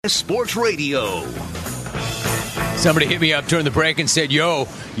Sports Radio. Somebody hit me up during the break and said, yo,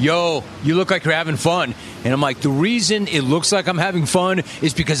 you look like you're having fun. And I'm like, the reason it looks like I'm having fun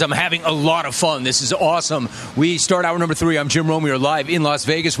is because I'm having a lot of fun. This is awesome. We start hour number 3. I'm Jim Rome. We are live in Las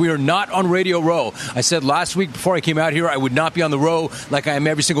Vegas. We are not on Radio Row. I said last week before I came out here, I would not be on the row like I am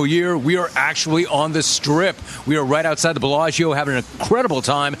every single year. We are actually on the Strip. We are right outside the Bellagio having an incredible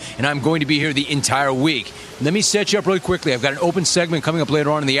time, and I'm going to be here the entire week. Let me set you up really quickly. I've got an open segment coming up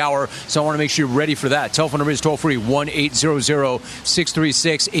later on in the hour, so I want to make sure you're ready for that. Telephone number is toll-free,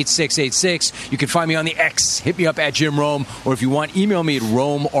 1-800-636-8686. You can find me on the X. Hit me up at Jim Rome, or if you want, email me at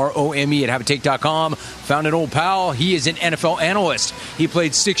Rome, R-O-M-E, at haveatake.com. Found an old pal. He is an NFL analyst. He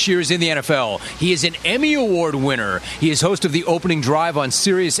played 6 years in the NFL. He is an Emmy Award winner. He is host of the Opening Drive on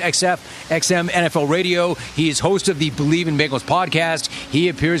Sirius XM NFL Radio. He is host of the Believe in Bengals podcast. He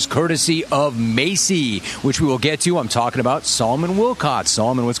appears courtesy of Macy, which we will get to. I'm talking about Solomon Wilcots.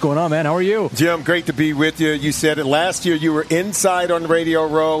 Solomon, what's going on, man? How are you? Jim, great to be with you. You said it last year. You were inside on Radio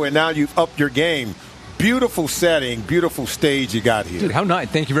Row, and now you've upped your game. Beautiful setting, beautiful stage you got here. Dude, how nice.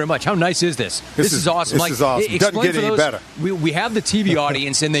 Thank you very much. How nice is this? This is awesome. This is awesome. Doesn't get any better. We have the TV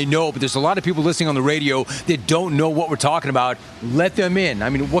audience, and they know, but there's a lot of people listening on the radio that don't know what we're talking about. Let them in. I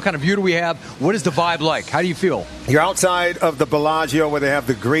mean, what kind of view do we have? What is the vibe like? How do you feel? You're outside of the Bellagio where they have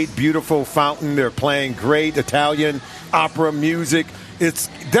the great, beautiful fountain. They're playing great Italian opera music. It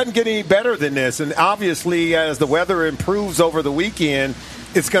doesn't get any better than this. And obviously, as the weather improves over the weekend,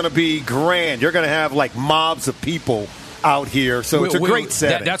 it's going to be grand. You're going to have like mobs of people out here, so it's a great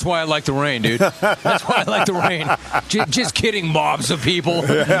setting. That's why I like the rain, dude. That's why I like the rain. Just kidding, mobs of people.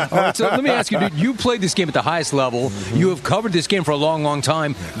 Yeah. All right, so let me ask you, dude, you played this game at the highest level. Mm-hmm. You have covered this game for a long, long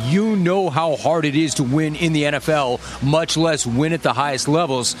time. You know how hard it is to win in the NFL, much less win at the highest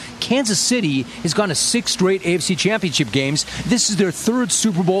levels. Kansas City has gone to 6 straight AFC Championship games. This is their 3rd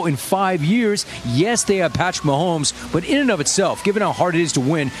Super Bowl in 5 years. Yes, they have Patrick Mahomes, but in and of itself, given how hard it is to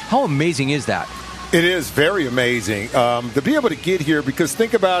win, how amazing is that? It is very amazing to be able to get here, because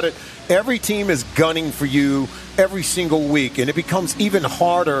think about it. Every team is gunning for you every single week, and it becomes even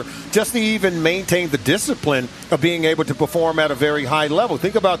harder just to even maintain the discipline of being able to perform at a very high level.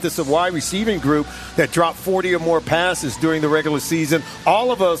 Think about this, a wide receiving group that dropped 40 or more passes during the regular season.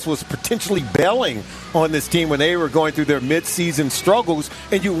 All of us was potentially bailing on this team when they were going through their midseason struggles,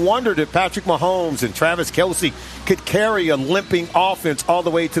 and you wondered if Patrick Mahomes and Travis Kelce could carry a limping offense all the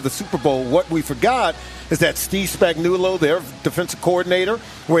way to the Super Bowl. What we forgot is that Steve Spagnuolo, their defensive coordinator,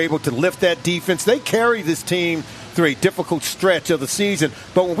 were able to lift that defense. They carry this team through a difficult stretch of the season.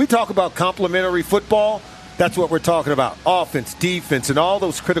 But when we talk about complementary football, that's what we're talking about. Offense, defense, and all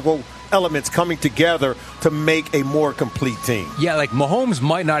those critical elements coming together to make a more complete team. Yeah, like Mahomes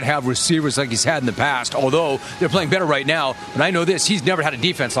might not have receivers like he's had in the past, although they're playing better right now. But I know this, he's never had a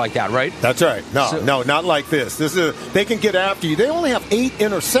defense like that, right? That's right. No, not like this. They can get after you. They only have 8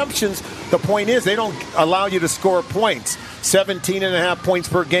 interceptions. The point is they don't allow you to score points. 17.5 points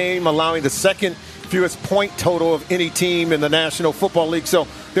per game, allowing the second fewest point total of any team in the National Football League. So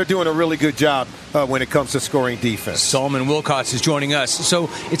they're doing a really good job when it comes to scoring defense. Solomon Wilcots is joining us. So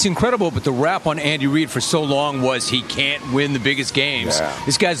it's incredible, but the rap on Andy Reid for so long was he can't win the biggest games. Yeah.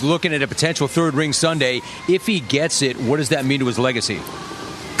 This guy's looking at a potential 3rd ring Sunday. If he gets it, what does that mean to his legacy?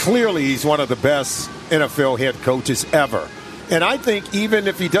 Clearly, he's one of the best NFL head coaches ever. And I think even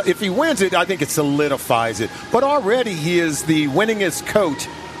if he wins it, I think it solidifies it. But already he is the winningest coach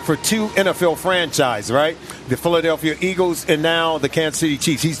for 2 NFL franchises, right? The Philadelphia Eagles and now the Kansas City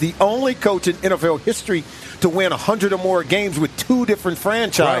Chiefs. He's the only coach in NFL history to win 100 or more games with 2 different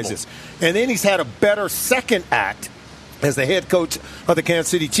franchises. Incredible. And then he's had a better second act as the head coach of the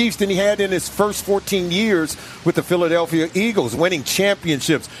Kansas City Chiefs than he had in his first 14 years with the Philadelphia Eagles, winning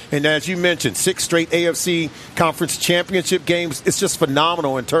championships. And as you mentioned, 6 straight AFC Conference Championship games. It's just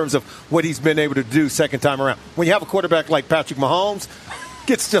phenomenal in terms of what he's been able to do second time around. When you have a quarterback like Patrick Mahomes,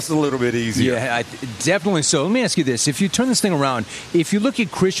 gets just a little bit easier. Yeah, definitely so. Let me ask you this. If you turn this thing around, if you look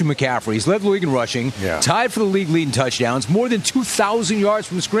at Christian McCaffrey, he's led the league in rushing, tied for the league lead in touchdowns, more than 2,000 yards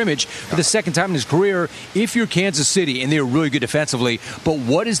from scrimmage for the second time in his career. If you're Kansas City, and they're really good defensively, but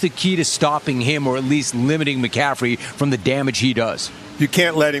what is the key to stopping him or at least limiting McCaffrey from the damage he does? You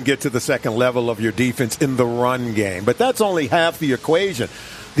can't let him get to the second level of your defense in the run game. But that's only half the equation.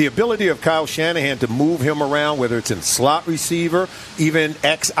 The ability of Kyle Shanahan to move him around, whether it's in slot receiver, even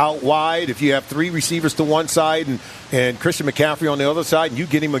X out wide, if you have 3 receivers to one side and Christian McCaffrey on the other side, and you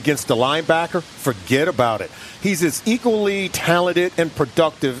get him against the linebacker, forget about it. He's as equally talented and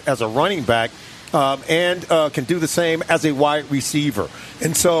productive as a running back and can do the same as a wide receiver.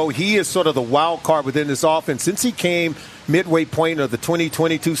 And so he is sort of the wild card within this offense. Since he came midway point of the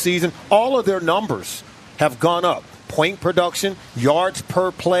 2022 season, all of their numbers have gone up. Point production, yards per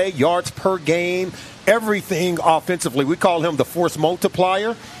play, yards per game, everything offensively. We call him the force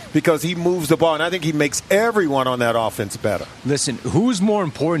multiplier because he moves the ball, and I think he makes everyone on that offense better. Listen, who's more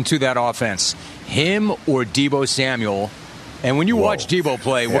important to that offense, him or Deebo Samuel? And when you watch Deebo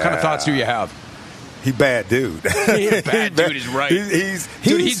play, what kind of thoughts do you have? He bad dude. Bad dude is right.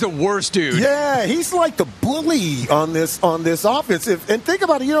 He's the worst dude. Yeah, he's like the bully on this offense. And think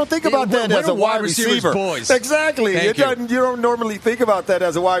about it. You don't think about that as a wide receiver. Boys. Exactly. You don't normally think about that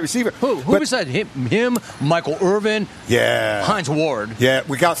as a wide receiver. Who besides him? Michael Irvin. Yeah. Hines Ward. Yeah,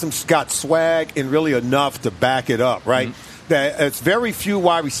 we got swag and really enough to back it up, right? Mm-hmm. That it's very few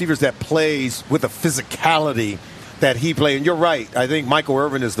wide receivers that plays with a physicality that he played. And you're right. I think Michael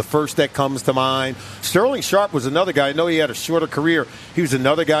Irvin is the first that comes to mind. Sterling Sharp was another guy. I know he had a shorter career. He was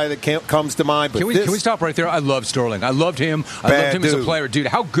another guy that comes to mind. But can we stop right there? I love Sterling. I loved him. I loved him as a player. Dude,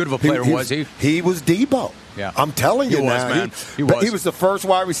 how good of a player was he? He was Deebo. Yeah. I'm telling you he now. Was, man. He was the first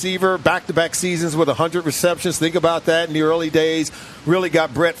wide receiver, back-to-back seasons with 100 receptions. Think about that in the early days. Really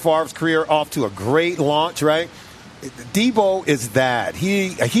got Brett Favre's career off to a great launch, right? Deebo is that.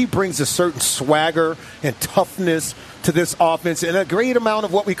 He brings a certain swagger and toughness to this offense and a great amount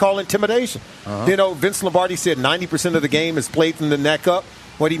of what we call intimidation. Uh-huh. You know, Vince Lombardi said 90% of the game is played from the neck up.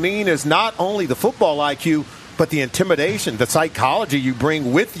 What he means is not only the football IQ, but the intimidation, the psychology you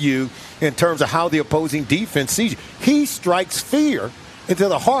bring with you in terms of how the opposing defense sees you. He strikes fear into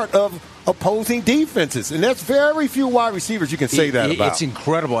the heart of opposing defenses. And that's very few wide receivers you can say that about. It's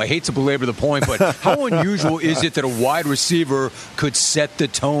incredible. I hate to belabor the point, but how unusual is it that a wide receiver could set the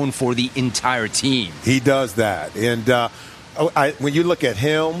tone for the entire team? He does that. And when you look at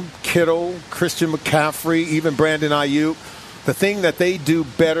him, Kittle, Christian McCaffrey, even Brandon Ayuk, the thing that they do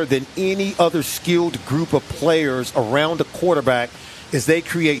better than any other skilled group of players around a quarterback is they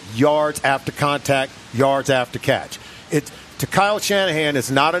create yards after contact, yards after catch. To Kyle Shanahan,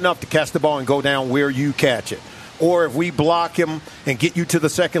 it's not enough to catch the ball and go down where you catch it. Or if we block him and get you to the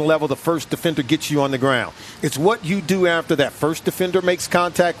second level, the first defender gets you on the ground. It's what you do after that first defender makes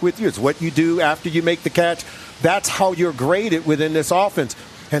contact with you. It's what you do after you make the catch. That's how you're graded within this offense.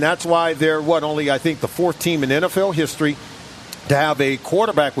 And that's why they're, I think the fourth team in NFL history to have a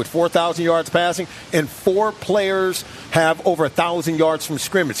quarterback with 4,000 yards passing and 4 players have over 1,000 yards from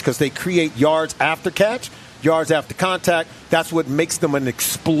scrimmage because they create yards after catch, yards after contact. That's what makes them an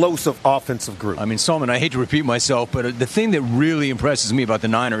explosive offensive group. I mean, Solomon, I hate to repeat myself, but the thing that really impresses me about the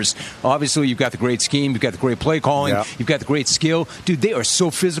Niners, obviously you've got the great scheme, you've got the great play calling, you've got the great skill. Dude, they are so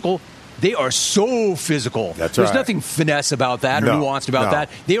physical. They are so physical. That's There's right. nothing finesse about that or nuanced about that.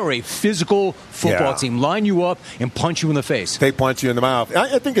 They are a physical football team. Line you up and punch you in the face. They punch you in the mouth.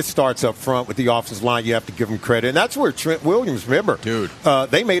 I think it starts up front with the offensive line. You have to give them credit. And that's where Trent Williams, remember, dude,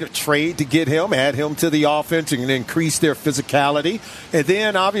 they made a trade to get him, add him to the offense and increase their physicality. And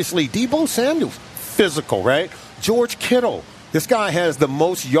then, obviously, Deebo Samuel, physical, right? George Kittle. This guy has the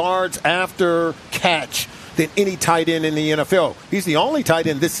most yards after catch than any tight end in the NFL. He's the only tight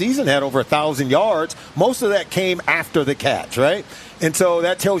end this season had over 1,000 yards. Most of that came after the catch, right? And so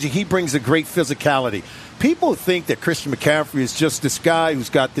that tells you he brings a great physicality. People think that Christian McCaffrey is just this guy who's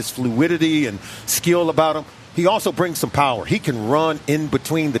got this fluidity and skill about him. He also brings some power. He can run in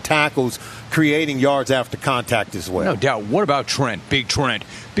between the tackles, creating yards after contact as well. No doubt. What about Trent? Big Trent.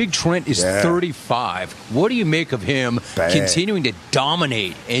 Big Trent is 35. What do you make of him continuing to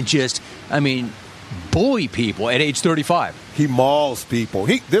dominate and just, bully people at age 35? He mauls people.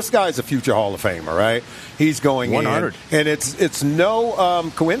 This guy's a future Hall of Famer, right? He's going 100. in. And it's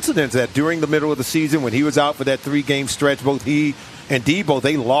no coincidence that during the middle of the season when he was out for that 3-game stretch, both he and Deebo,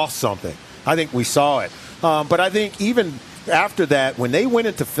 they lost something. I think we saw it. But I think even after that, when they went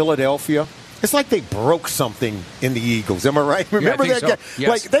into Philadelphia, it's like they broke something in the Eagles. Am I right? Remember that guy?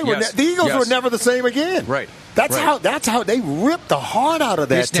 Yes. The Eagles were never the same again. Right. That's how they ripped the heart out of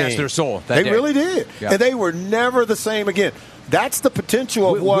that team. They snatched their soul. They really did. Yeah. And they were never the same again. That's the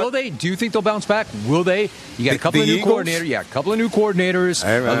potential of what. Will they? Do you think they'll bounce back? Will they? You got a couple of new coordinators. Yeah, a couple of new coordinators.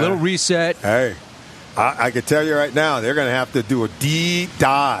 Hey, a little reset. Hey, I can tell you right now, they're going to have to do a deep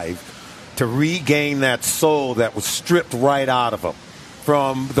dive to regain that soul that was stripped right out of them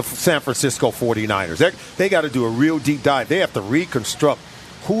from the San Francisco 49ers. They got to do a real deep dive. They have to reconstruct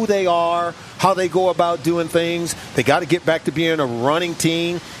who they are, how they go about doing things. They got to get back to being a running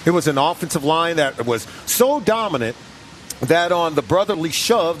team. It was an offensive line that was so dominant that on the brotherly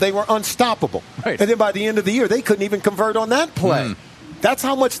shove, they were unstoppable. Right. And then by the end of the year, they couldn't even convert on that play. That's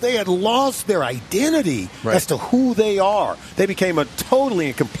how much they had lost their identity as to who they are. They became a totally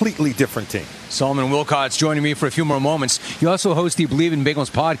and completely different team. Solomon Wilcots joining me for a few more moments. You also host the Believe in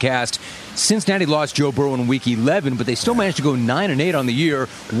Bengals podcast. Cincinnati lost Joe Burrow in Week 11, but they still managed to go 9-8 on the year.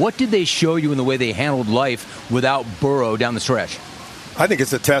 What did they show you in the way they handled life without Burrow down the stretch? I think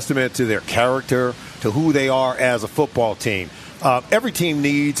it's a testament to their character, to who they are as a football team. Every team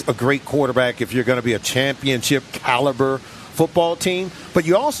needs a great quarterback if you're going to be a championship caliber football team, but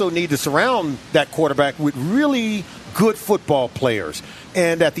you also need to surround that quarterback with really good football players.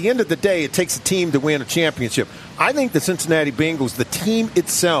 And at the end of the day, it takes a team to win a championship. I think the Cincinnati Bengals, the team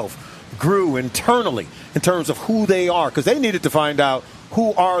itself, grew internally in terms of who they are, because they needed to find out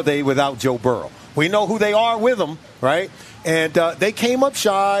who are they without Joe Burrow. We know who they are with them, right? And they came up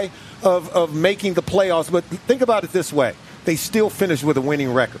shy of making the playoffs, but think about it this way. They still finished with a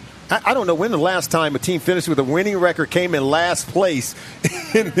winning record. I don't know when the last time a team finished with a winning record came in last place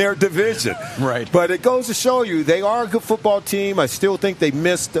in their division. Right. But it goes to show you they are a good football team. I still think they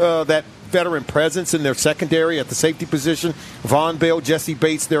missed that veteran presence in their secondary at the safety position. Von Bell, Jesse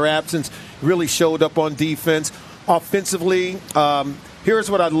Bates, their absence really showed up on defense. Offensively, here's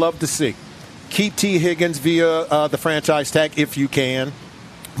what I'd love to see. Keep T. Higgins via the franchise tag if you can.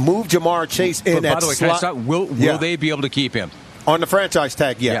 Move Jamar Chase in at slot. By the way, can I stop? Will they be able to keep him? On the franchise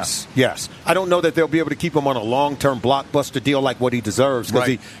tag, yes. Yeah. Yes. I don't know that they'll be able to keep him on a long-term blockbuster deal like what he deserves,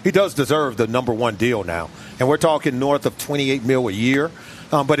 because he does deserve the number one deal now. And we're talking north of $28 million a year.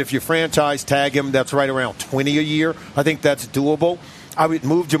 But if you franchise tag him, that's right around $20 million a year. I think that's doable. I would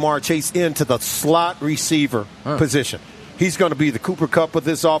move Jamar Chase into the slot receiver position. He's going to be the Cooper Kupp of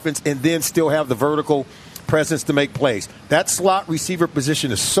this offense and then still have the vertical presence to make plays. That slot receiver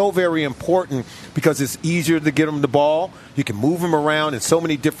position is so very important because it's easier to get him the ball. You can move him around in so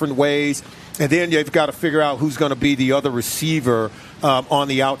many different ways. And then you've got to figure out who's going to be the other receiver on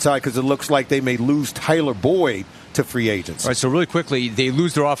the outside, because it looks like they may lose Tyler Boyd to free agents. All right, so really quickly, they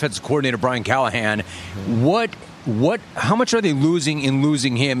lose their offensive coordinator, Brian Callahan. How much are they losing in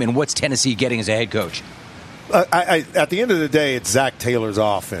losing him, and what's Tennessee getting as a head coach? At the end of the day, it's Zach Taylor's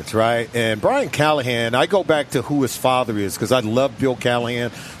offense, right? And Brian Callahan, I go back to who his father is, because I love Bill Callahan.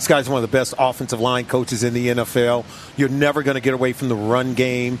 This guy's one of the best offensive line coaches in the NFL. You're never going to get away from the run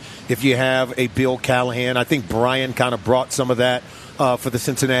game if you have a Bill Callahan. I think Brian kind of brought some of that for the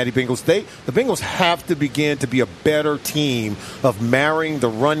Cincinnati Bengals. The Bengals have to begin to be a better team of marrying the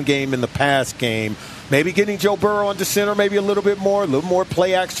run game and the pass game, maybe getting Joe Burrow under center, maybe a little more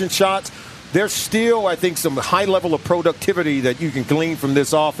play-action shots. There's still, I think, some high level of productivity that you can glean from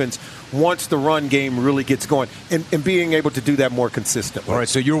this offense once the run game really gets going, and being able to do that more consistently. All right,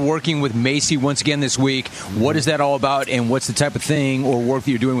 so you're working with Macy once again this week. What is that all about, and what's the type of thing or work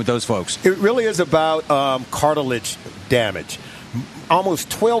that you're doing with those folks? It really is about cartilage damage.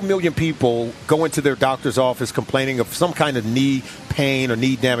 Almost 12 million people go into their doctor's office complaining of some kind of knee pain or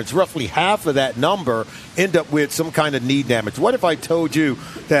knee damage. Roughly half of that number end up with some kind of knee damage. What if I told you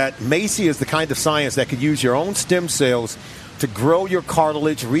that Macy is the kind of science that could use your own stem cells to grow your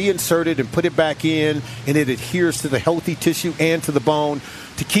cartilage, reinsert it, and put it back in, and it adheres to the healthy tissue and to the bone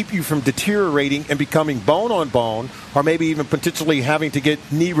to keep you from deteriorating and becoming bone on bone, or maybe even potentially having to get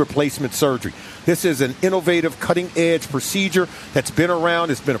knee replacement surgery. This is an innovative, cutting-edge procedure that's been around.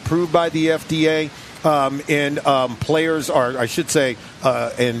 It's been approved by the FDA. And players are, I should say,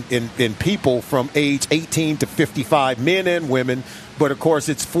 in people from age 18 to 55, men and women. But, of course,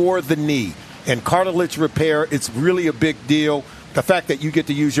 it's for the knee. And cartilage repair, it's really a big deal. The fact that you get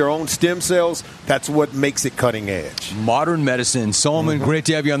to use your own stem cells, that's what makes it cutting edge. Modern medicine. Solomon, great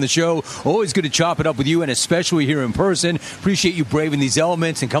to have you on the show. Always good to chop it up with you, and especially here in person. Appreciate you braving these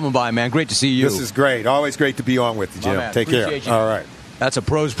elements and coming by, man. Great to see you. This is great. Always great to be on with you, Jim. Take care. You. All right. That's a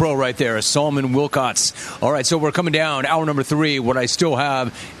pro's pro right there, Solomon Wilcots. All right, so we're coming down. Hour number 3. What I still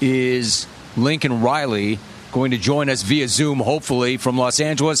have is Lincoln Riley going to join us via Zoom, hopefully, from Los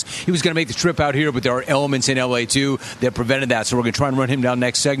Angeles. He was going to make the trip out here, but there are elements in L.A., too, that prevented that. So we're going to try and run him down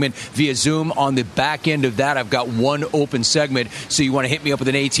next segment via Zoom. On the back end of that, I've got one open segment. So you want to hit me up with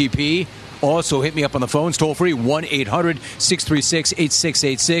an ATP? Also, hit me up on the phones, toll-free,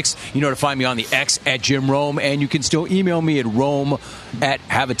 1-800-636-8686. You know to find me on the X at Jim Rome, and you can still email me at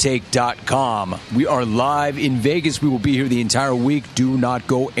rome@haveatake.com. We are live in Vegas. We will be here the entire week. Do not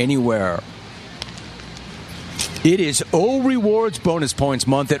go anywhere. It is O Rewards bonus points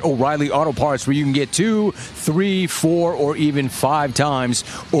month at O'Reilly Auto Parts, where you can get 2, 3, 4, or even 5 times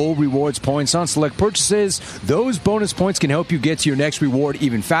O Rewards points on select purchases. Those bonus points can help you get to your next reward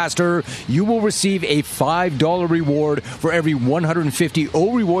even faster. You will receive a $5 reward for every 150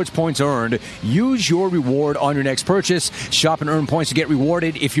 O Rewards points earned. Use your reward on your next purchase. Shop and earn points to get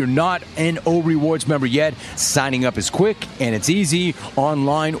rewarded. If you're not an O Rewards member yet, signing up is quick and it's easy,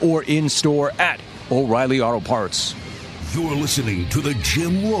 online or in store at O'Reilly Auto Parts. You're listening to The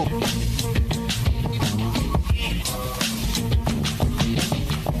Jim Rome.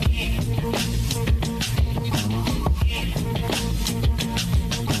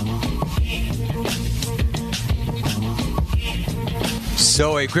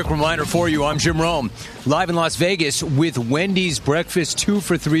 So a quick reminder for you, I'm Jim Rome, live in Las Vegas with Wendy's Breakfast 2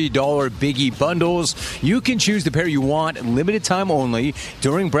 for $3 Biggie Bundles. You can choose the pair you want, limited time only,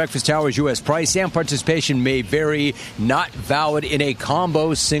 during breakfast hours. U.S. price and participation may vary, not valid in a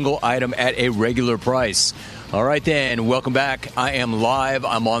combo single item at a regular price. All right, then. Welcome back. I am live.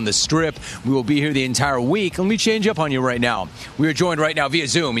 I'm on the Strip. We will be here the entire week. Let me change up on you right now. We are joined right now via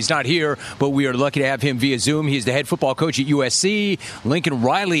Zoom. He's not here, but we are lucky to have him via Zoom. He's the head football coach at USC. Lincoln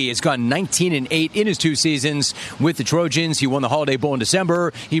Riley has gone 19-8 in his 2 seasons with the Trojans. He won the Holiday Bowl in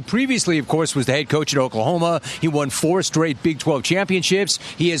December. He previously, of course, was the head coach at Oklahoma. He won 4 straight Big 12 championships.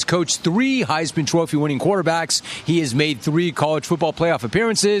 He has coached 3 Heisman Trophy winning quarterbacks. He has made 3 college football playoff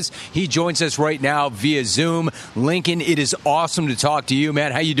appearances. He joins us right now via Zoom. Lincoln, it is awesome to talk to you,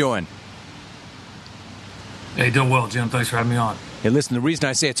 man. How you doing? Hey, doing well, Jim. Thanks for having me on. Hey, listen, the reason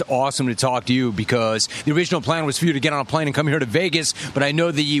I say it's awesome to talk to you because the original plan was for you to get on a plane and come here to Vegas, but I know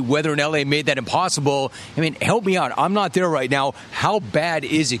the weather in L.A. made that impossible. I mean, help me out. I'm not there right now. How bad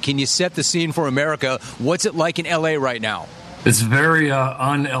is it? Can you set the scene for America? What's it like in L.A. right now? It's very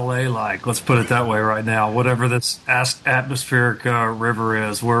un-LA-like, let's put it that way right now. Whatever this atmospheric river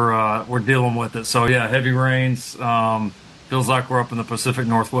is, we're dealing with it. So, yeah, heavy rains. Feels like we're up in the Pacific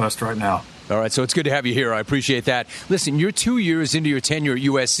Northwest right now. All right, so it's good to have you here. I appreciate that. Listen, you're 2 years into your tenure at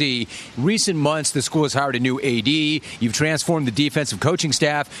USC. Recent months, the school has hired a new AD. You've transformed the defensive coaching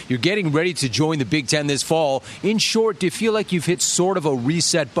staff. You're getting ready to join the Big Ten this fall. In short, do you feel like you've hit sort of a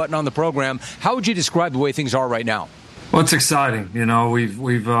reset button on the program? How would you describe the way things are right now? Well, it's exciting. You know, we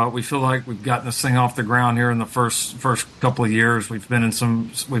feel like we've gotten this thing off the ground here in the first couple of years. We've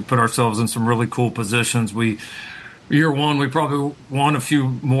put ourselves in some really cool positions. Year one, we probably won a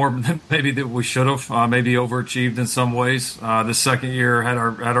few more maybe that we should have, maybe overachieved in some ways. The second year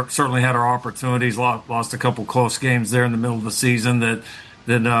certainly had our opportunities. Lost a couple close games there in the middle of the season that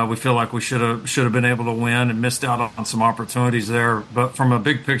we feel like we should have been able to win and missed out on some opportunities there. But from a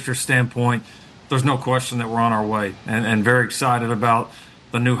big picture standpoint, there's no question that we're on our way, and very excited about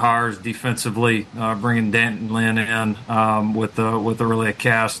the new hires defensively, bringing Danton Lynn in with really a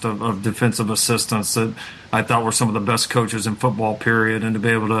cast of defensive assistants that I thought were some of the best coaches in football, period, and to be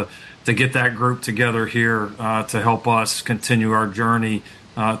able to get that group together here to help us continue our journey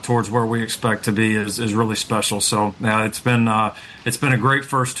towards where we expect to be is really special. So it's been a great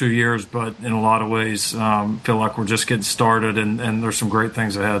first 2 years, but in a lot of ways feel like we're just getting started, and there's some great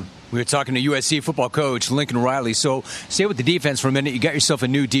things ahead. We were talking to USC football coach Lincoln Riley. So stay with the defense for a minute. You got yourself a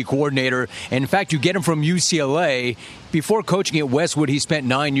new D coordinator. And in fact, you get him from UCLA. Before coaching at Westwood, he spent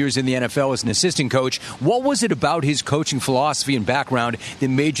 9 years in the NFL as an assistant coach. What was it about his coaching philosophy and background that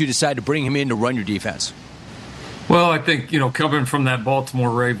made you decide to bring him in to run your defense? Well, I think, coming from that Baltimore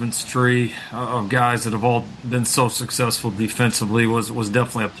Ravens tree of guys that have all been so successful defensively was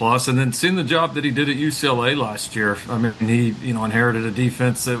definitely a plus. And then seeing the job that he did at UCLA last year, I mean, he, inherited a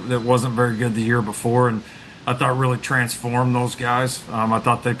defense that wasn't very good the year before, and I thought really transformed those guys. I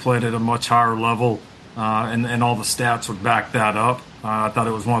thought they played at a much higher level, and all the stats would back that up. I thought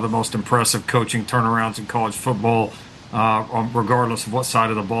it was one of the most impressive coaching turnarounds in college football, regardless of what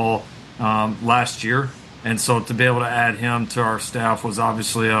side of the ball, last year. And so to be able to add him to our staff was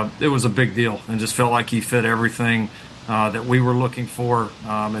obviously it was a big deal, and just felt like he fit everything that we were looking for,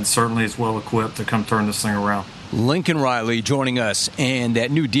 and certainly is well equipped to come turn this thing around. Lincoln Riley joining us, and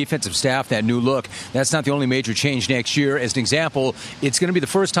that new defensive staff, that new look, that's not the only major change next year. As an example, it's going to be the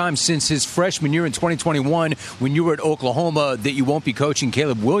first time since his freshman year in 2021 when you were at Oklahoma that you won't be coaching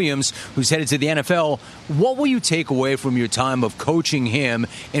Caleb Williams, who's headed to the NFL. What will you take away from your time of coaching him,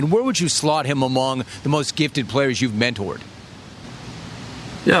 and where would you slot him among the most gifted players you've mentored?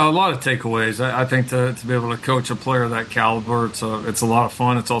 Yeah, a lot of takeaways. I think to be able to coach a player of that caliber, it's a lot of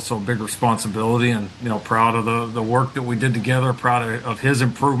fun. It's also a big responsibility, and proud of the work that we did together. Proud of his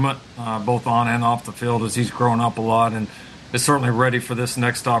improvement, both on and off the field, as he's grown up a lot, and is certainly ready for this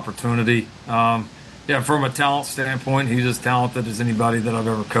next opportunity. Yeah, from a talent standpoint, he's as talented as anybody that I've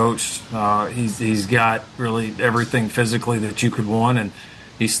ever coached. He's got really everything physically that you could want, and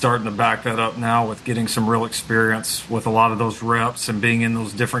he's starting to back that up now with getting some real experience with a lot of those reps and being in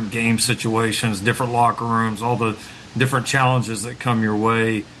those different game situations, different locker rooms, all the different challenges that come your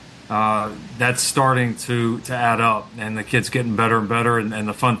way. That's starting to add up, and the kid's getting better and better. And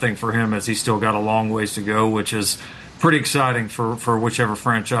the fun thing for him is he's still got a long ways to go, which is pretty exciting for whichever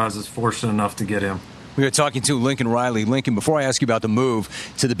franchise is fortunate enough to get him. We were talking to Lincoln Riley. Lincoln, before I ask you about the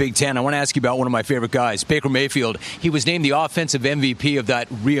move to the Big Ten, I want to ask you about one of my favorite guys, Baker Mayfield. He was named the offensive MVP of that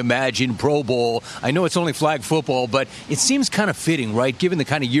reimagined Pro Bowl. I know it's only flag football, but it seems kind of fitting, right? Given the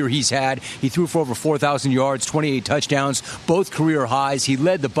kind of year he's had. He threw for over 4,000 yards, 28 touchdowns, both career highs. He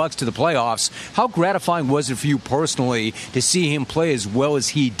led the Bucs to the playoffs. How gratifying was it for you personally to see him play as well as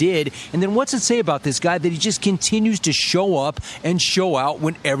he did? And then what's it say about this guy that he just continues to show up and show out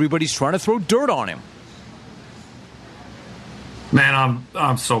when everybody's trying to throw dirt on him? Man,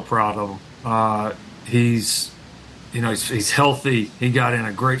 I'm so proud of him. He's healthy. He got in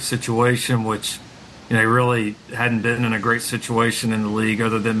a great situation, which he really hadn't been in a great situation in the league,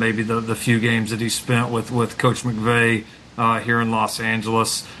 other than maybe the few games that he spent with Coach McVay here in Los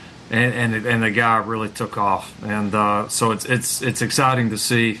Angeles, and the guy really took off, and so it's exciting to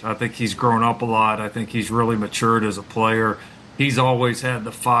see. I think he's grown up a lot. I think he's really matured as a player. He's always had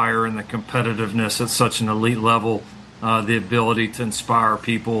the fire and the competitiveness at such an elite level. The ability to inspire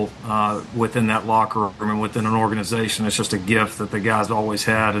people within that locker room and within an organization. It's just a gift that the guy's always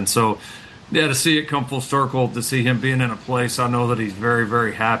had. And so, yeah, to see it come full circle, to see him being in a place, I know that he's very,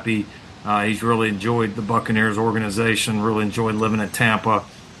 very happy. He's really enjoyed the Buccaneers organization, really enjoyed living in Tampa,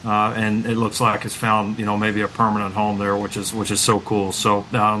 and it looks like he's found, maybe a permanent home there, which is so cool. So,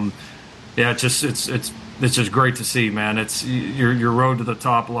 yeah, it's just great to see, man. It's your road to the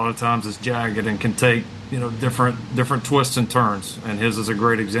top a lot of times is jagged and can take different twists and turns, and his is a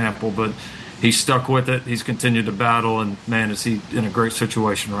great example. But he's stuck with it. He's continued to battle, and man, is he in a great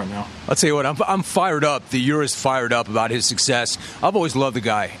situation right now. I'll tell you what, I'm fired up. The year is fired up about his success. I've always loved the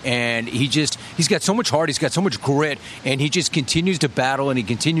guy, and he's got so much heart, he's got so much grit, and he just continues to battle, and he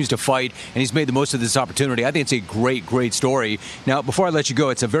continues to fight, and he's made the most of this opportunity. I think it's a great, great story. Now, before I let you go,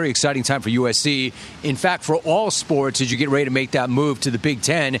 it's a very exciting time for USC. In fact, for all sports, as you get ready to make that move to the Big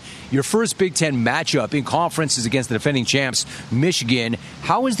Ten, your first Big Ten matchup in conference is against the defending champs, Michigan.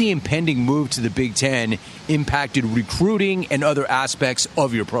 How is the impending move to the Big Ten impacted recruiting and other aspects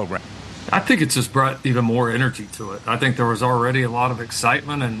of your program? I think it's just brought even more energy to it. I think there was already a lot of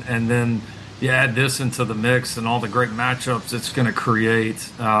excitement, and then you add this into the mix and all the great matchups it's going to create.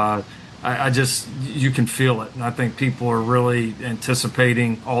 You can feel it. And I think people are really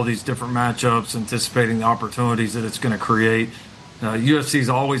anticipating all these different matchups, anticipating the opportunities that it's going to create. USC's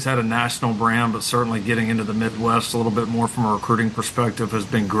always had a national brand, but certainly getting into the Midwest a little bit more from a recruiting perspective has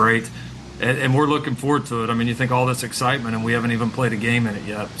been great. And we're looking forward to it. I mean, you think all this excitement, and we haven't even played a game in it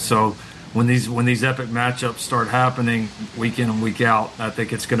yet. So when these epic matchups start happening week in and week out, I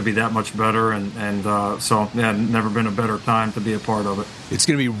think it's going to be that much better. So, yeah, never been a better time to be a part of it. It's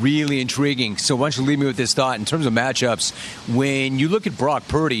going to be really intriguing. So why don't you leave me with this thought in terms of matchups. When you look at Brock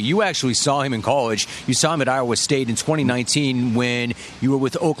Purdy, you actually saw him in college. You saw him at Iowa State in 2019 when you were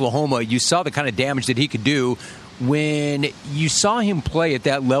with Oklahoma. You saw the kind of damage that he could do. When you saw him play at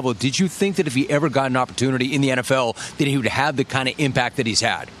that level, did you think that if he ever got an opportunity in the NFL, that he would have the kind of impact that he's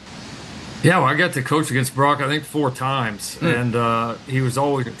had? Yeah, well, I got to coach against Brock, I think, 4 times, and he was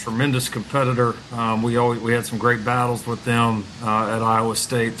always a tremendous competitor. We had some great battles with them at Iowa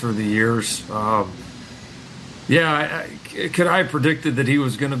State through the years. Could I have predicted that he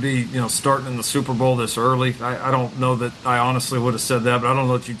was going to be, starting in the Super Bowl this early? I don't know that I honestly would have said that, but I don't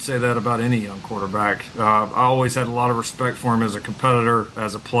know that you'd say that about any young quarterback. I always had a lot of respect for him as a competitor,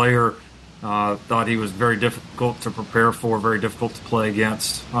 as a player. Thought he was very difficult to prepare for, very difficult to play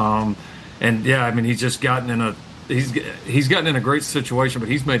against. He's just gotten in he's gotten in a great situation, but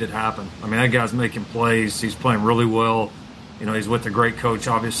he's made it happen. I mean, that guy's making plays. He's playing really well. He's with a great coach,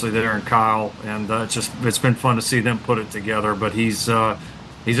 obviously, there in Kyle, and it's been fun to see them put it together. But he's a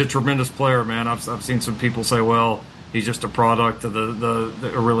tremendous player, man. I've seen some people say, well, he's just a product of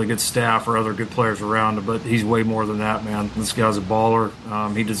a really good staff or other good players around him, but he's way more than that, man. This guy's a baller.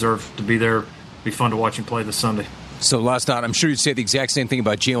 He deserves to be there. It'd be fun to watch him play this Sunday. So last night, I'm sure you'd say the exact same thing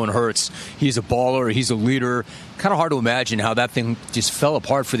about Jalen Hurts. He's a baller. He's a leader. Kind of hard to imagine how that thing just fell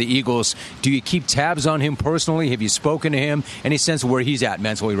apart for the Eagles. Do you keep tabs on him personally? Have you spoken to him? Any sense of where he's at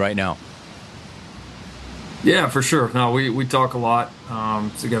mentally right now? Yeah, for sure. No, we talk a lot.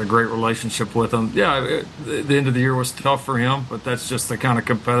 So we got a great relationship with him. Yeah, the end of the year was tough for him, but that's just the kind of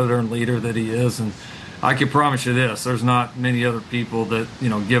competitor and leader that he is. And I can promise you this: there's not many other people that,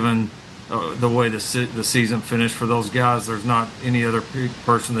 given the way the season finished for those guys, there's not any other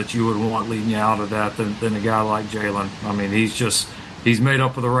person that you would want leading you out of that than a guy like Jalen. I mean, he's made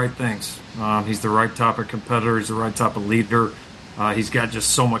up of the right things. He's the right type of competitor. He's the right type of leader. He's got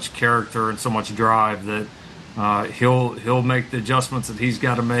just so much character and so much drive that he'll make the adjustments that he's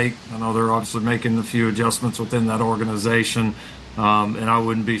got to make. I know they're obviously making a few adjustments within that organization. And I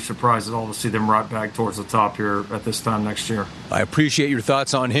wouldn't be surprised at all to see them right back towards the top here at this time next year. I appreciate your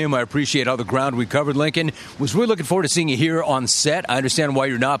thoughts on him. I appreciate all the ground we covered, Lincoln. Was really looking forward to seeing you here on set. I understand why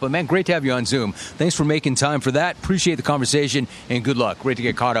you're not, but, man, great to have you on Zoom. Thanks for making time for that. Appreciate the conversation, and good luck. Great to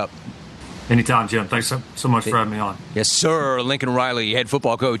get caught up. Anytime, Jim. Thanks so much for having me on. Yes, sir. Lincoln Riley, head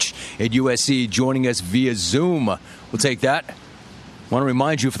football coach at USC, joining us via Zoom. We'll take that. Want to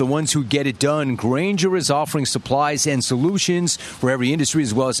remind you, for the ones who get it done, Grainger is offering supplies and solutions for every industry,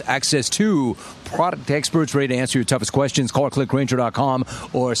 as well as access to product experts ready to answer your toughest questions. Call or click Grainger.com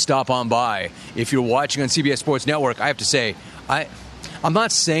or stop on by. If you're watching on CBS Sports Network, I have to say, I'm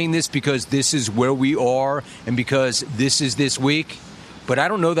not saying this because this is where we are and because this is this week, but I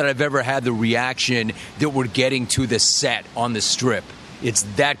don't know that I've ever had the reaction that we're getting to the set on the Strip. It's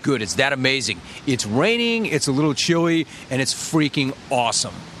that good. It's that amazing. It's raining, it's a little chilly, and it's freaking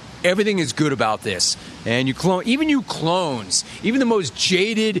awesome. Everything is good about this. And you clones, even the most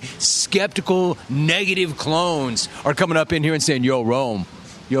jaded, skeptical, negative clones are coming up in here and saying, Yo, Rome,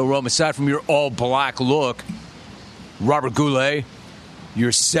 aside from your all-black look, Robert Goulet,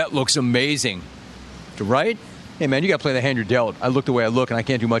 your set looks amazing. Right? Hey, man, you got to play the hand you're dealt. I look the way I look, and I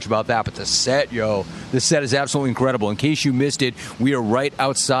can't do much about that. But the set, the set is absolutely incredible. In case you missed it, we are right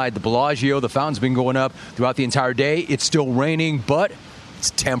outside the Bellagio. The fountain's been going up throughout the entire day. It's still raining, but it's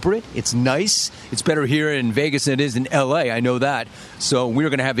temperate. It's nice. It's better here in Vegas than it is in L.A. I know that. So we're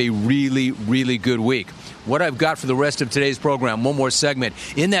going to have a really, really good week. What I've got for the rest of today's program, one more segment.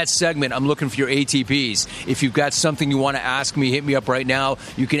 In that segment, I'm looking for your ATPs. If you've got something you want to ask me, hit me up right now.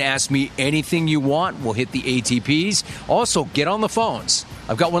 You can ask me anything you want. We'll hit the ATPs. Also, get on the phones.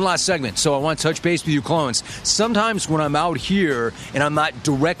 I've got one last segment, so I want to touch base with you clones. Sometimes when I'm out here and I'm not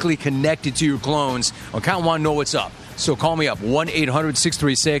directly connected to your clones, I kind of want to know what's up. So call me up,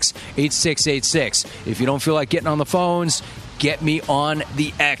 1-800-636-8686. If you don't feel like getting on the phones, get me on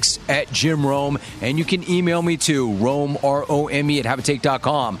the X at Jim Rome, and you can email me to Rome, R-O-M-E, at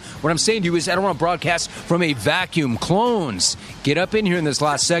Habitake.com. What I'm saying to you is I don't want to broadcast from a vacuum. Clones, get up in here in this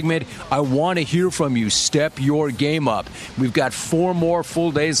last segment. I want to hear from you. Step your game up. We've got 4 more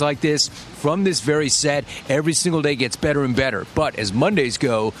full days like this from this very set. Every single day gets better and better. But as Mondays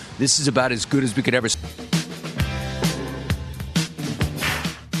go, this is about as good as we could ever.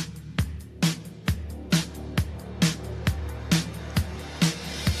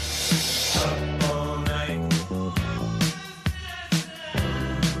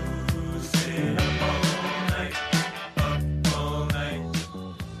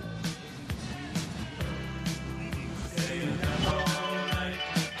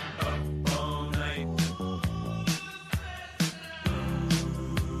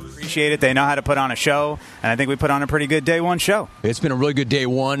 It. They know how to put on a show, and I think we put on a pretty good day one show. It's been a really good day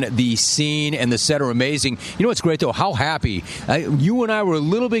one. The scene and the set are amazing. You know what's great, though? How happy. You and I were a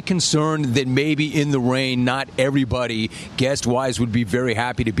little bit concerned that maybe in the rain, not everybody, guest-wise, would be very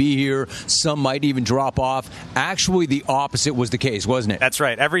happy to be here. Some might even drop off. Actually, the opposite was the case, wasn't it? That's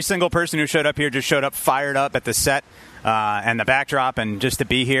right. Every single person who showed up here just showed up fired up at the set. And the backdrop, and just to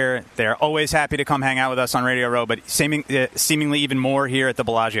be here. They're always happy to come hang out with us on Radio Row, but seemingly even more here at the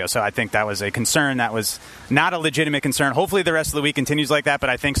Bellagio. So I think that was a concern. That was not a legitimate concern. Hopefully the rest of the week continues like that, but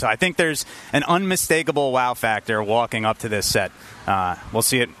I think so. I think there's an unmistakable wow factor walking up to this set. We'll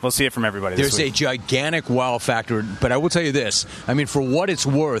see it. We'll see it from everybody. There's a gigantic wow factor, but I will tell you this. I mean, for what it's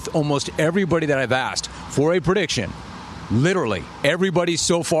worth, almost everybody that I've asked for a prediction, literally, everybody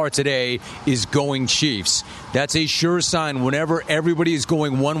so far today is going Chiefs. That's a sure sign. Whenever everybody is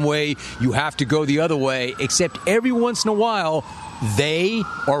going one way, you have to go the other way, except every once in a while, they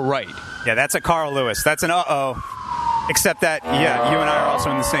are right. Yeah, that's a Carl Lewis. That's an uh-oh. Except that, yeah, you and I are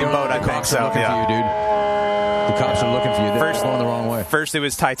also in the same boat, I think. The cops are looking for you, dude. The cops are looking for you. They're going the wrong way. First it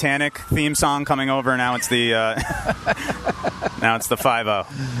was Titanic theme song coming over, now it's the Now it's the 5-0.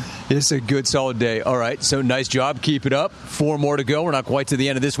 It's a good, solid day. All right, so nice job. Keep it up. 4 more to go. We're not quite to the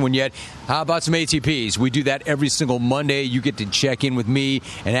end of this one yet. How about some ATPs? We do that every single Monday. You get to check in with me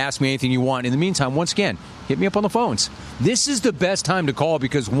and ask me anything you want. In the meantime, once again, hit me up on the phones. This is the best time to call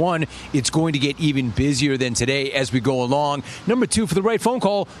because, 1, it's going to get even busier than today as we go along. Number 2, for the right phone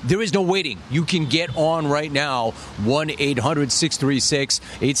call, there is no waiting. You can get on right now,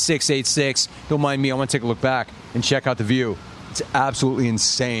 1-800-636-8686. Don't mind me. I want to take a look back and check out the view. It's absolutely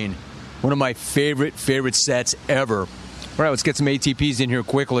insane. One of my favorite sets ever. All right, let's get some ATPs in here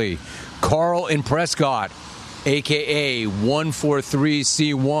quickly. Carl in Prescott, a.k.a.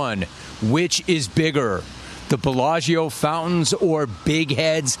 143C1. Which is bigger, the Bellagio fountains or Big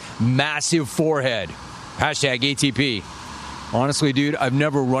Head's massive forehead? Hashtag ATP. Honestly, dude, I've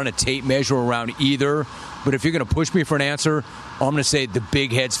never run a tape measure around either. But if you're going to push me for an answer, I'm going to say the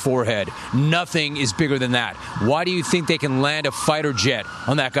Big Head's forehead. Nothing is bigger than that. Why do you think they can land a fighter jet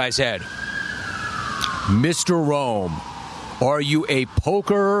on that guy's head? Mr. Rome, are you a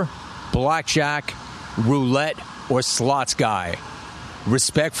poker, blackjack, roulette, or slots guy?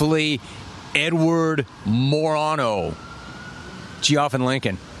 Respectfully, Edward Morano. Geoff in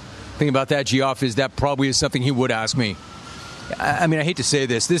Lincoln. Thing about that, Geoff, is that probably is something he would ask me. I mean, I hate to say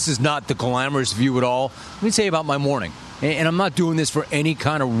this. This is not the glamorous view at all. Let me tell you about my morning. And I'm not doing this for any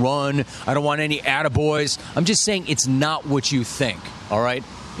kind of run. I don't want any attaboys. I'm just saying it's not what you think, all right?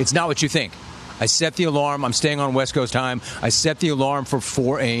 It's not what you think. I set the alarm. I'm staying on West Coast time. I set the alarm for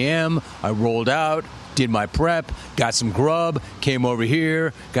 4 a.m. I rolled out, did my prep, got some grub, came over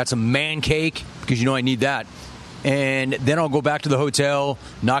here, got some man cake, because you know I need that. And then I'll go back to the hotel,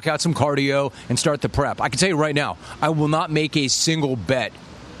 knock out some cardio, and start the prep. I can tell you right now, I will not make a single bet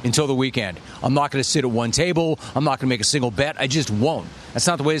until the weekend. I'm not going to sit at one table. I'm not going to make a single bet. I just won't. That's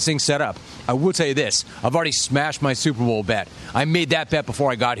not the way this thing's set up. I will tell you this. I've already smashed my Super Bowl bet. I made that bet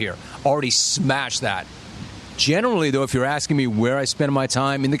before I got here. Already smashed that. Generally, though, if you're asking me where I spend my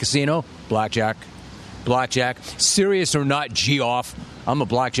time in the casino, blackjack. Serious or not, Geoff, I'm a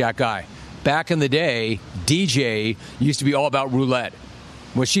blackjack guy. Back in the day, DJ used to be all about roulette.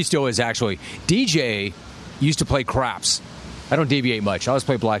 Well, she still is, actually. DJ used to play craps. I don't deviate much. I always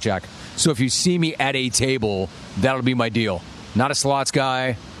play blackjack. So if you see me at a table, that'll be my deal. Not a slots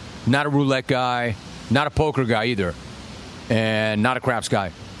guy, not a roulette guy, not a poker guy either, and not a craps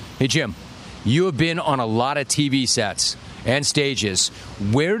guy. Hey, Jim, you have been on a lot of TV sets and stages.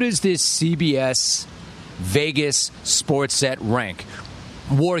 Where does this CBS Vegas sports set rank?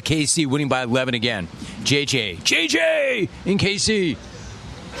 War KC winning by 11 again. JJ in KC.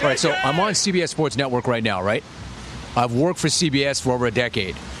 All right, so I'm on CBS Sports Network right now, right? I've worked for CBS for over a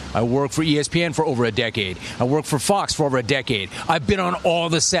decade. I worked for ESPN for over a decade. I worked for Fox for over a decade. I've been on all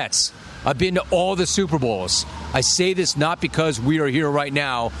the sets. I've been to all the Super Bowls. I say this not because we are here right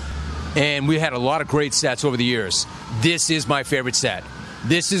now, and we had a lot of great sets over the years. This is my favorite set.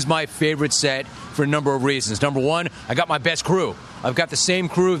 This is my favorite set for a number of reasons. Number one, I got my best crew. I've got the same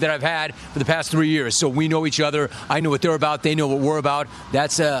crew that I've had for the past 3 years, so we know each other. I know what they're about. They know what we're about.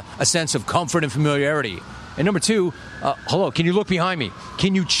 That's a sense of comfort and familiarity. And number two, hello, can you look behind me?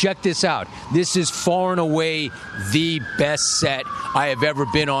 Can you check this out? This is far and away the best set I have ever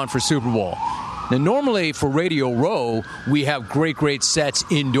been on for Super Bowl. Now, normally for Radio Row, we have great sets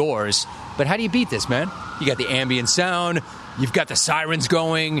indoors. But how do you beat this, man? You got the ambient sound. You've got the sirens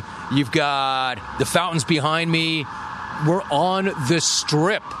going. You've got the fountains behind me. We're on the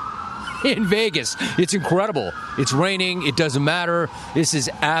Strip in Vegas. It's incredible. It's raining. It doesn't matter. This is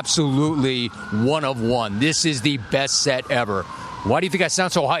absolutely one of one. This is the best set ever. Why do you think I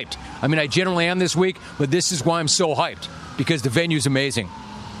sound so hyped? I mean, I generally am this week, but this is why I'm so hyped, because the venue's amazing.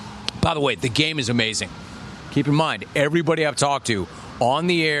 By the way, the game is amazing. Keep in mind, everybody I've talked to on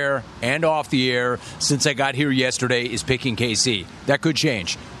the air and off the air since I got here yesterday is picking KC. That could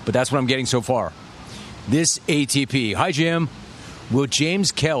change, but that's what I'm getting so far. This ATP. Hi, Jim. Will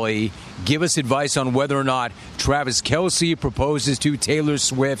James Kelly give us advice on whether or not Travis Kelce proposes to Taylor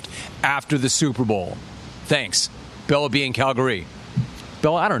Swift after the Super Bowl? Thanks. Bella B in Calgary.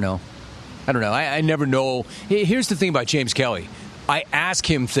 Bella, I don't know. I never know. Here's the thing about James Kelly. I ask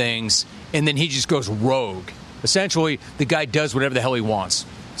him things, and then he just goes rogue. Essentially, the guy does whatever the hell he wants.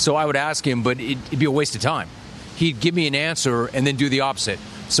 So I would ask him, but it'd be a waste of time. He'd give me an answer and then do the opposite.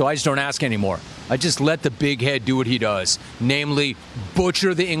 So I just don't ask anymore. I just let the big head do what he does, namely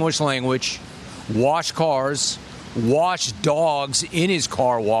butcher the English language, wash cars, wash dogs in his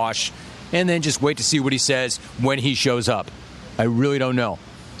car wash, and then just wait to see what he says when he shows up. I really don't know.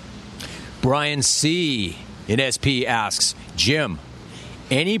 Brian C. in SP asks, Jim,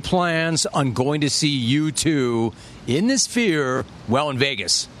 Any plans on going to see you two in the Sphere, well, in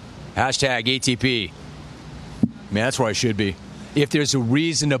Vegas? Hashtag ATP. Man, that's where I should be. If there's a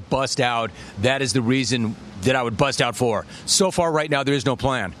reason to bust out, that is the reason that I would bust out for. So far right now, there is no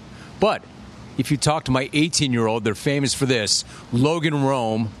plan. But if you talk to my 18-year-old, they're famous for this, Logan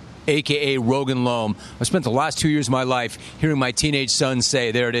Rome, a.k.a. Rogan Loam. I spent the last 2 years of my life hearing my teenage son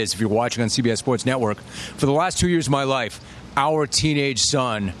say, there it is, if you're watching on CBS Sports Network, for the last 2 years of my life, our teenage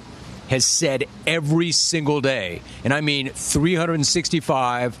son has said every single day, and I mean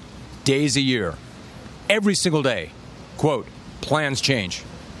 365 days a year, every single day, quote, plans change.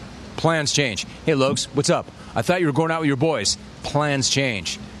 Plans change. Hey, Lokes, what's up? I thought you were going out with your boys. Plans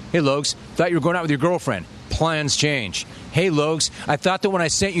change. Hey, Lokes, thought you were going out with your girlfriend. Plans change. Hey, Lokes, I thought that when I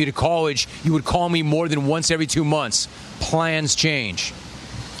sent you to college, you would call me more than once every 2 months. Plans change.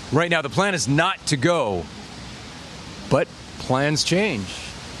 Right now, the plan is not to go, but plans change.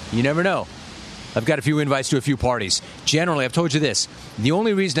 You never know. I've got a few invites to a few parties. Generally, I've told you this, the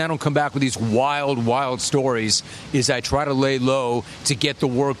only reason I don't come back with these wild, wild stories is I try to lay low to get the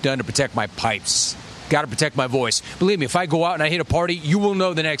work done to protect my pipes. Got to protect my voice. Believe me, if I go out and I hit a party, you will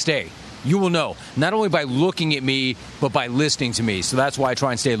know the next day. You will know, not only by looking at me, but by listening to me. So that's why I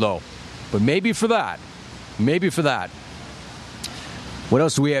try and stay low. But maybe for that. What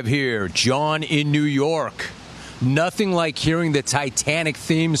else do we have here? John in New York. Nothing like hearing the Titanic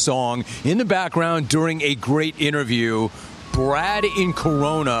theme song in the background during a great interview. Brad in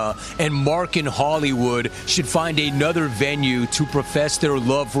Corona and Mark in Hollywood should find another venue to profess their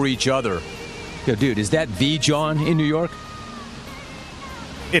love for each other. Yo, dude, is that the John in New York?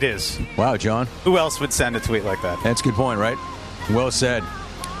 It is. Wow, John. Who else would send a tweet like that? That's a good point, right? Well said.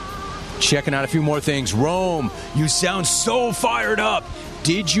 Checking out a few more things. Rome, you sound so fired up.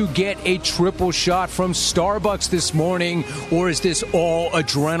 Did you get a triple shot from Starbucks this morning, or is this all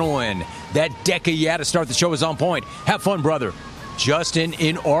adrenaline? That Deca to start the show is on point. Have fun, brother. Justin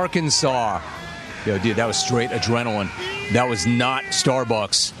in Arkansas. Yo, dude, that was straight adrenaline. That was not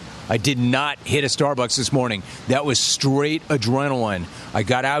Starbucks. I did not hit a Starbucks this morning. That was straight adrenaline. I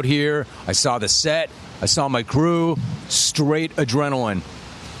got out here. I saw the set. I saw my crew. Straight adrenaline.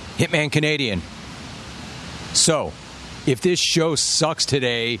 Hitman Canadian. So, if this show sucks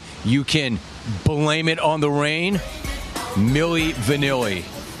today, you can blame it on the rain. Milli Vanilli.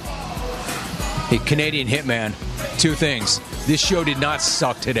 Hey, Canadian Hitman. Two things. This show did not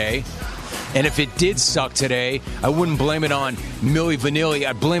suck today. And if it did suck today, I wouldn't blame it on Milli Vanilli.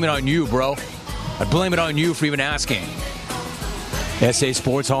 I'd blame it on you, bro. I'd blame it on you for even asking. SA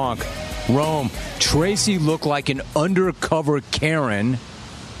Sports Honk. Rome. Tracy looked like an undercover Karen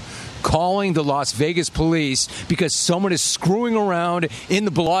calling the Las Vegas police because someone is screwing around in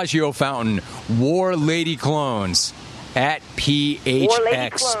the Bellagio fountain. War Lady Clones. At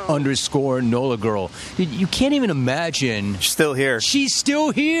PHX _Nola Girl. You can't even imagine. She's still here. She's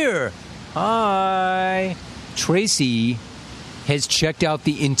still here. Hi. Tracy has checked out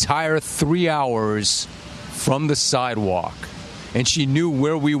the entire 3 hours from the sidewalk. And she knew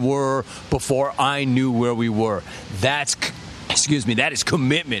where we were before I knew where we were. That is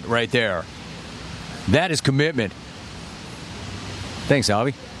commitment right there. That is commitment. Thanks,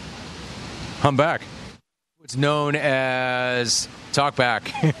 Albie. I'm back. What's known as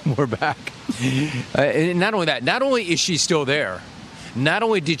Talkback. We're back. Not only that, not only is she still there, not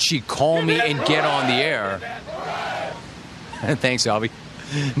only did she call me and get on the air. Thanks, Albie.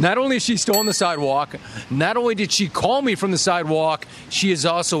 Not only is she still on the sidewalk, not only did she call me from the sidewalk, she has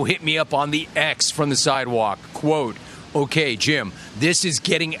also hit me up on the X from the sidewalk. Quote, okay, Jim, this is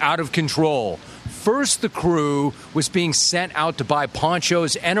getting out of control. First, the crew was being sent out to buy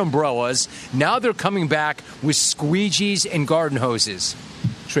ponchos and umbrellas. Now they're coming back with squeegees and garden hoses.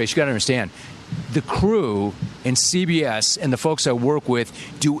 Trace, you got to understand, the crew and CBS and the folks I work with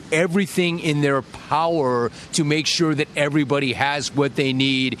do everything in their power to make sure that everybody has what they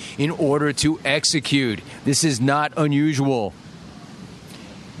need in order to execute. This is not unusual.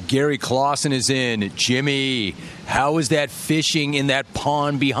 Gary Clausen is in. Jimmy, how is that fishing in that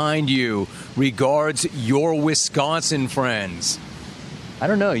pond behind you? Regards, your Wisconsin friends. I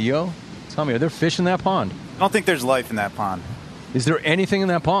don't know, yo. Tell me, are there fish in that pond? I don't think there's life in that pond. Is there anything in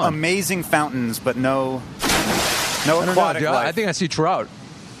that pond? Amazing fountains, but no aquatic life. I think I see trout.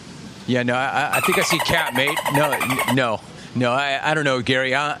 Yeah, no, I think I see cat, mate. No, I don't know,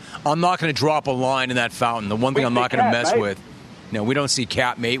 Gary. I'm not going to drop a line in that fountain. The one thing I'm not going to mess with. No, we don't see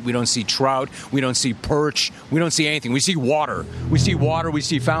cat, mate. We don't see trout. We don't see perch. We don't see anything. We see water. We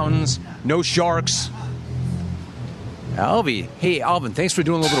see fountains. No sharks. Albie. Hey, Alvin, thanks for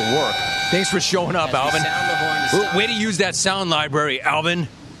doing a little bit of work. Thanks for showing up, Alvin. Way to use that sound library, Alvin,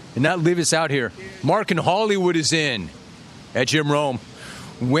 and not leave us out here. Mark in Hollywood is in at Jim Rome.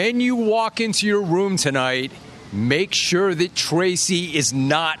 When you walk into your room tonight, make sure that Tracy is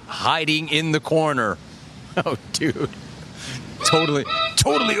not hiding in the corner. Oh, dude. Totally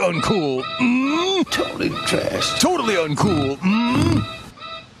uncool. Totally trash. Totally uncool.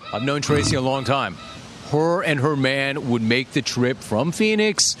 I've known Tracy a long time. Her and her man would make the trip from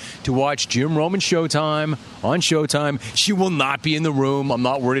Phoenix to watch Jim Rome and Showtime on Showtime. She will not be in the room. I'm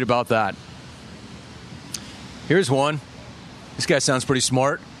not worried about that. Here's one. This guy sounds pretty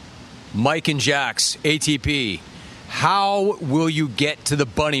smart. Mike and Jax, ATP. How will you get to the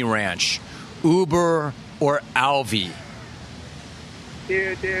Bunny Ranch? Uber or Alvy?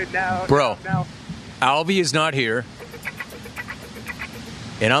 Dude, no. Bro, no. Alvy is not here.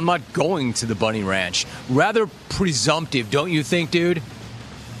 And I'm not going to the Bunny Ranch. Rather presumptive, don't you think, dude?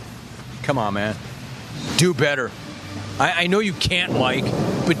 Come on, man. Do better. I know you can't, Mike,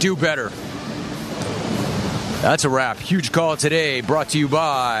 but do better. That's a wrap. Huge call today brought to you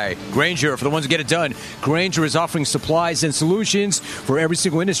by Grainger. For the ones who get it done, Grainger is offering supplies and solutions for every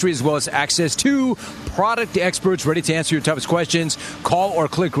single industry, as well as access to product experts ready to answer your toughest questions. Call or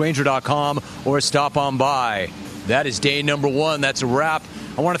click Grainger.com or stop on by. That is day number 1. That's a wrap.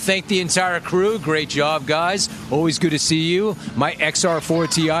 I want to thank the entire crew. Great job, guys. Always good to see you. My XR4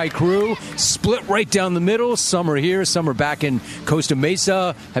 Ti crew, split right down the middle. Some are here, some are back in Costa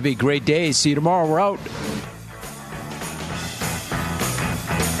Mesa. Have a great day. See you tomorrow. We're out.